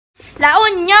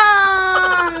Laon!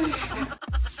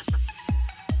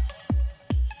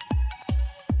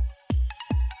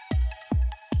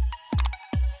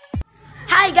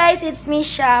 Hi guys, it's me,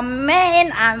 Chamet.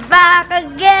 I'm back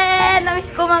again. Namiss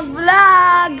ko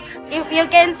mag-vlog. If you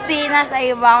can see, nasa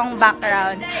ibang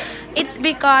background. It's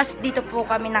because dito po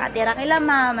kami nakatira kay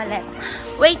Mamalet.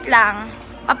 Wait lang,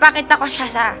 papakita ko siya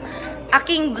sa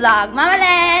aking vlog.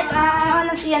 Mamalet!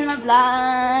 Walang siyan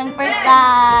ma-vlog. First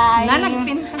time.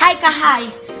 Hi ka, hi.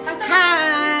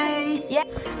 Hi! Yeah.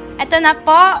 Ito na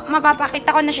po,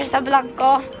 mapapakita ko na siya sa vlog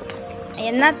ko.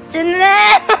 Ayan na, dyan.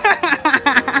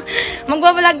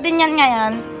 Magbablog din yan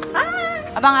ngayon.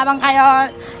 Abang-abang kayo.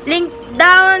 Link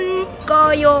down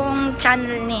ko yung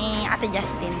channel ni Ate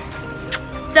Justin.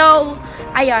 So,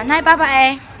 ayun. Hi, Papa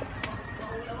eh.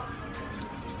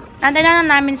 Nantay na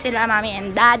namin sila, Mami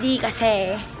and Daddy,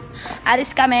 kasi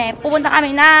alis kami. Pupunta kami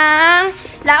ng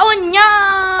La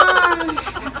Union!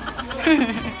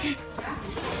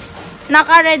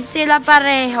 Naka-red sila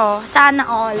pareho. Sana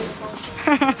all.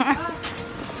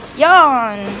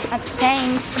 Yon. At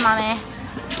thanks, Mami.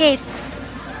 Kiss.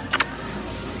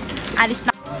 Alis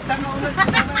na.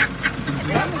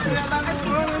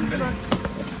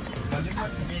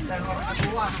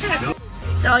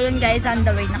 So, yun guys. On the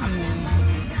way na kami.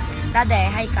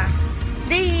 Dade, hi ka.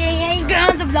 Hi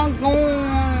ka sa vlog ko.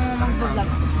 Mag-vlog.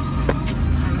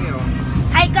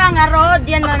 Hi ka nga, Rod.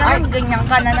 Yan na naman. Ganyan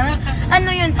ka na naman.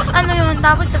 Ano yun? Ano yun?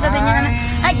 Tapos sasabihin niya na,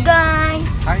 hi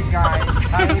guys. Hi guys.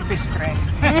 Hi best friend.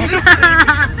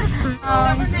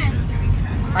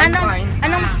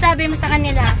 Anong sasabi mo sa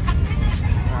kanila?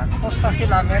 Kumusta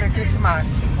sila? Merry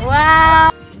Christmas.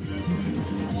 Wow!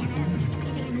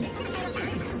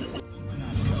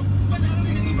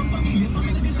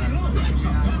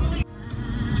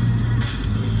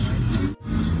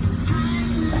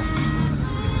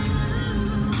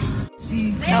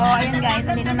 So, ayun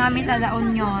guys, dito namin sa La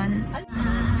Union.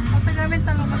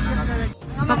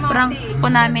 Paprank po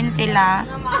namin sila.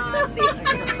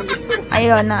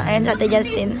 Ayun na, ayun sa Ate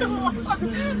Justin.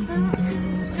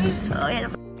 So,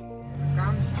 ayun.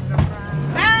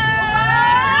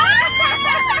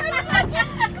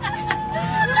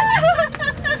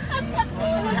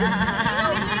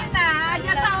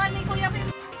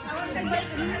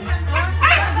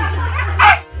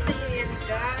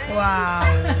 Wow.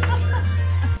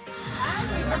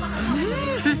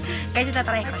 Guys,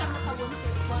 itatry ko.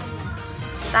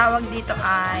 Tawag dito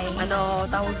ay... Ano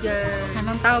tawag dyan?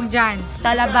 Anong tawag dyan?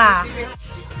 Talaba.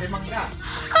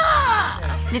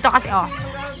 Dito kasi, oh.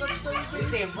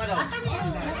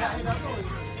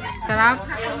 Sarap?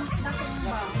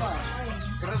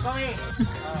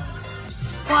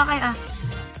 Kuha kayo, ah.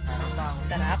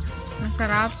 Sarap.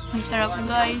 Masarap. Ang sarap,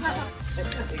 guys.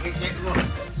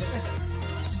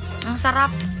 Ang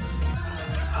sarap.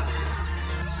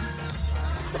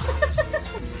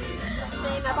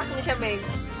 Inapak niya siya, Meg.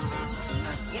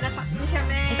 Inapak niya siya,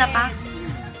 Meg. Isa pa.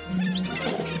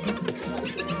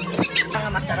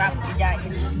 Ang masarap.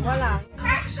 Ijain. Wala.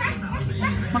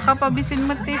 Makapabisin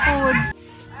mo ti food.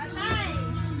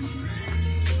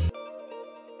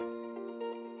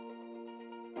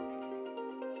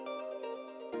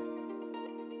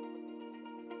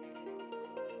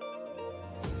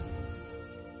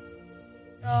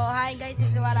 So, hi guys,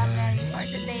 this is what I'm wearing for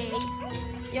today.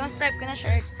 Yung stripe ko na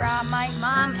shirt from my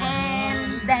mom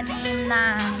and denim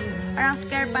na parang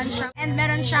scare pants siya. And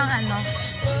meron siyang ano.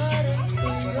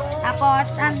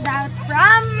 Tapos, sandals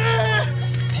from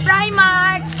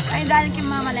Primark. Ay, dahil kay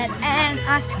Mamalet and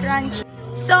a scrunchie.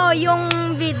 So, yung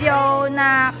video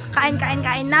na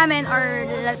kain-kain-kain namin or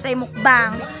let's say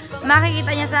mukbang,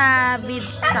 makikita niya sa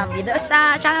video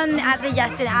sa channel ni Ate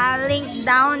Justin. I'll link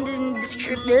down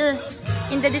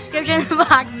in the description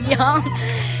box yung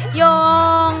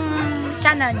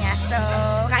channel niya. So,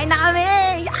 kain na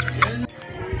kami!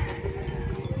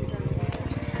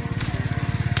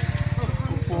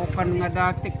 Pukan nga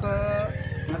dati ka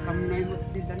nakamnay mo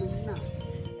di danon na.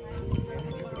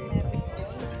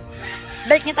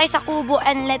 Balik niya tayo sa kubo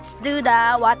and let's do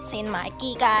the what's in my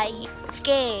kikay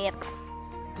kit.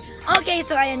 Okay,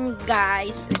 so ayan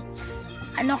guys.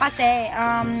 Ano kasi,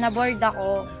 na-bored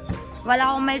ako.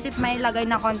 Wala akong maisip may lagay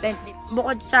na content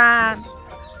bukod sa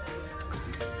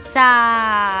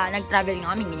nag-travel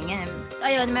nga kami, ganyan. So,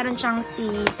 ayun, meron siyang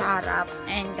sa harap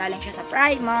and galing siya sa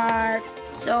Primark.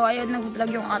 So, ayun,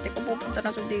 nag-vlog yung ate ko. Pupunta na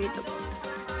so dito.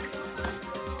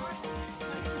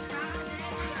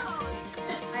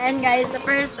 Ayan guys, the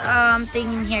first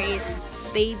thing here is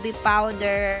baby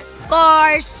powder. Of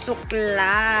course,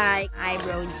 suklay,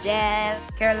 eyebrow gel,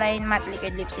 Caroline matte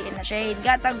liquid lipstick in the shade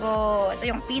Gatago. Ito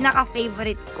yung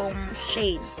pinaka-favorite kong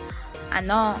shade.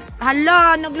 ano.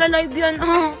 Hala, nagla-live yun.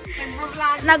 Oh.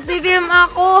 Nagpipilm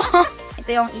ako. Ito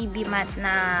yung EB matte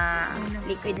na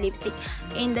liquid lipstick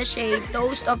in the shade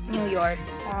Toast of New York.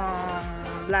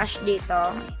 Blush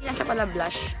dito. Hindi lang siya pala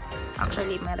blush.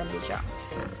 Actually, meron din siya.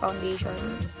 Foundation.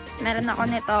 Meron ako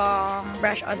nitong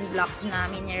brush on block na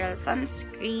mineral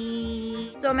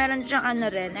sunscreen. So, meron siyang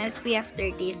ano rin, SPF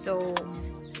 30. So,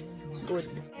 good.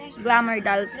 Glamour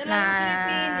dolls na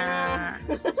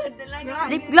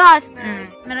lip gloss.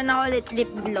 Meron ako ulit lip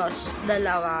gloss.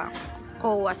 Dalawa.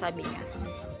 Kowa, sabi niya.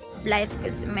 Blythe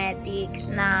Cosmetics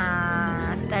na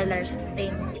Stellar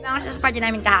Stain. Ito ang sa party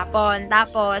namin kahapon.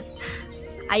 Tapos,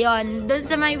 ayon, doon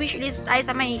sa may wishlist, ay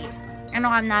sa may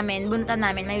namin, buntan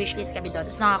namin, may wishlist kami doon.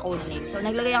 Tapos naka-code name. So,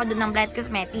 naglagay ako doon ng Blythe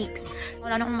Cosmetics.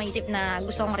 Wala na akong maisip na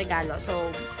gusto kong regalo.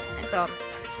 So, ito.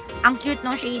 Ang cute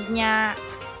ng shade niya.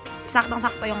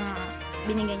 Saktong-sakto yung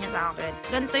binigay niya sa akin.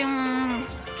 Ganito yung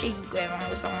shade ko. Mga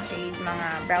gusto kong shade. Mga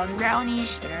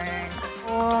brown-brownish.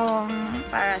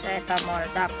 Paracetamol.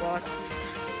 Tapos,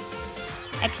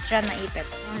 extra na ipet.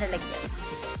 Ang lalagyan.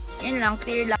 Yun lang.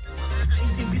 Clear lang.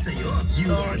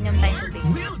 So, inom tayo tubig.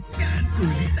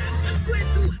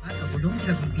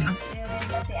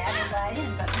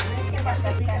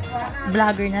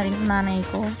 Vlogger na rin nanay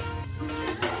ko.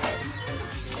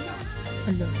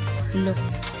 Look.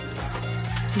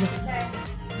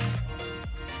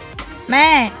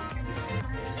 Me!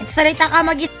 Nagsalita ka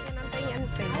mag-isip.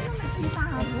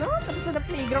 Tapos sa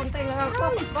playground tayo nga ako.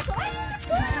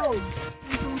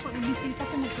 Pag-ibisita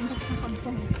ko, nagpunta sa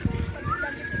pagpong.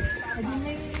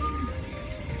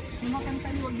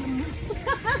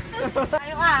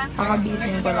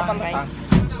 Kakabising ko lang, guys.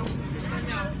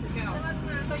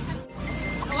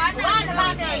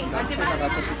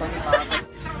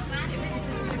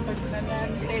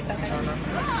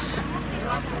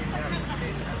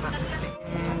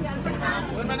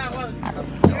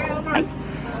 Ay.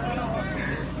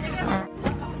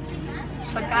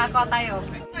 Pagkakakuha tayo.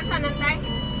 Saan tayo?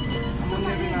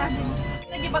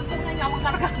 Nagibag ko nga ang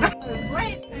karga.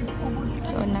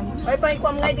 So, Ay,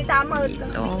 paikuha mo nga di tama. dito.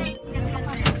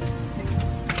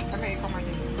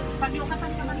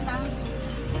 Paglukatan ka man lang.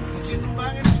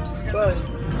 Good.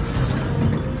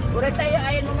 Uray tayo,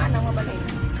 ayon mo nga nang mabalay.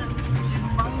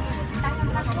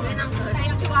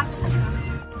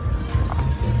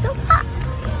 So,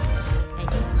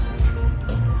 nice.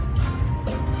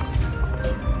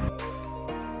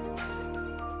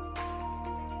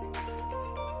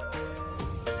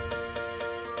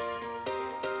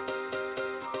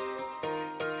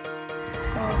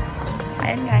 So,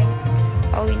 ayan guys.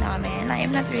 Pauwi na kami. And I am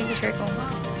not really sure kung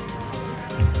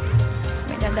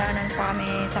may dadaanan pa kami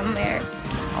somewhere.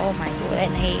 Oh my God,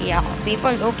 nahihiya ako.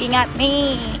 People looking at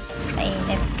me.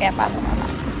 Mainit. Kaya pasok na lang.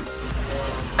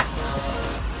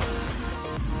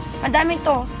 Madami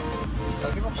to.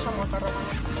 Lagi mo sa mo, tara ka.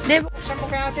 Di, Buksan mo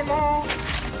kay ate mo.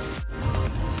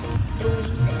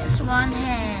 doing this one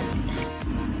hand.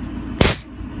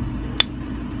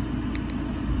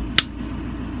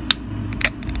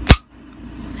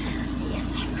 Yes,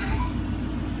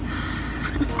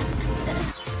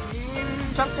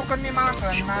 Saan po kami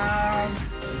makan na...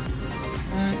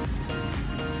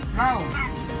 Now,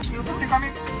 YouTube di kami.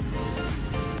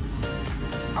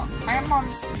 Ayan mo.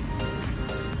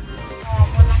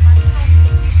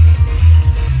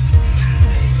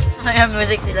 Ayan,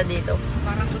 music sila dito.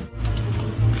 Parang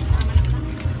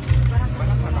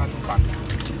nakalupa.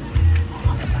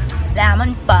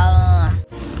 Lamang pa.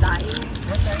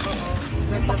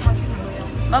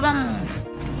 Babang.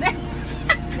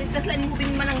 Tapos lang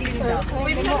hubing man ang linda.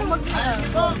 Pwede na mag...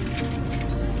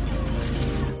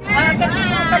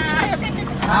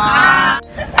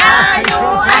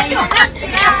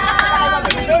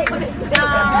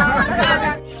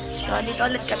 So, dito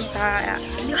ulit kami sa...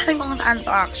 Hindi ko alam kung saan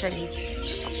to actually.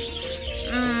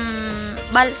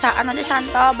 Balsa... Ano di saan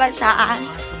to? Balsaan?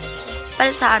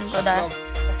 Balsaan to da.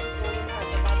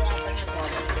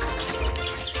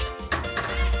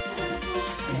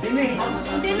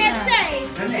 Hindi metse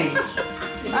eh.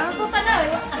 Ano po pala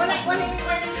eh? Wala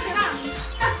sirang.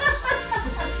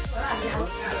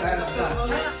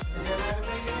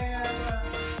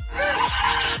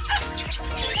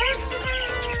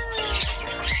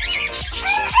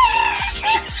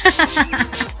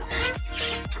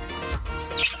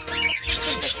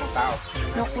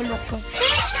 Loko-loko.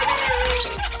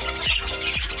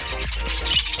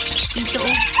 Dito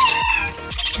oh.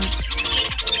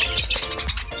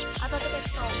 Ato tiket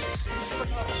ko.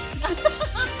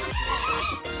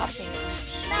 Kape.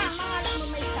 Na, mga lang mo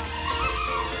may isa.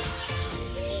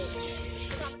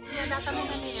 Nadata mo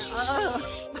na niya. Oo.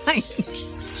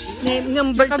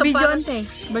 ng birds of paradise.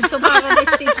 Birds of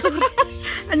paradise states.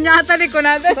 Anya tali ko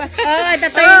natin. Oo,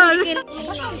 tatayin.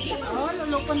 Oh,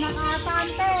 lulukon na ka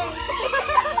ante.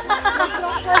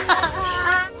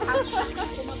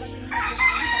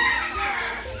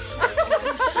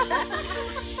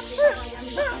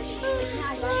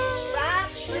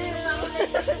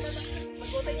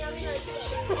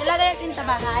 Ilagay natin sa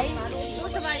bahay.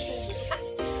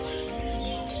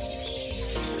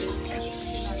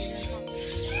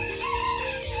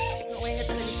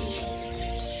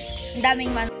 Ang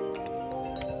daming man.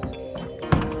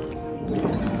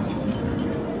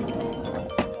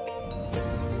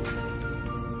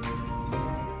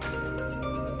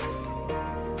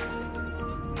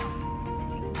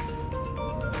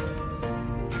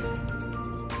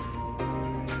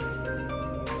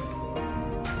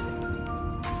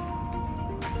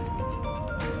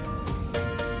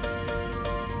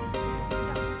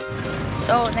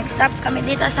 So, next stop kami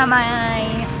dito sa may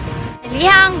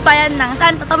lihang bayan ng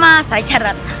Santo Tomas. Ay,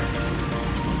 charot.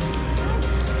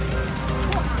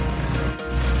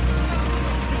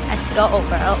 Let's go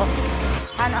over. Oh.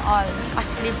 Sana all.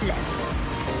 Sleeveless.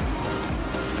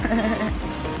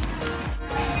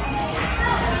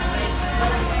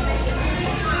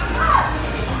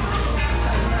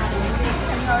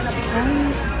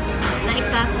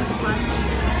 Naikatong sa pan.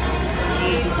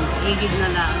 Igid na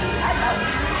lang.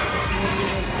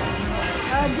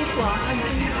 Di ko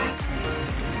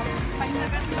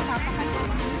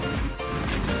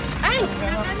Ay!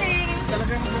 Ano eh?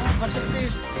 Talagang mga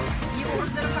pasiklis.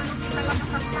 I-order pa nung kita lang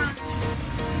nakasama.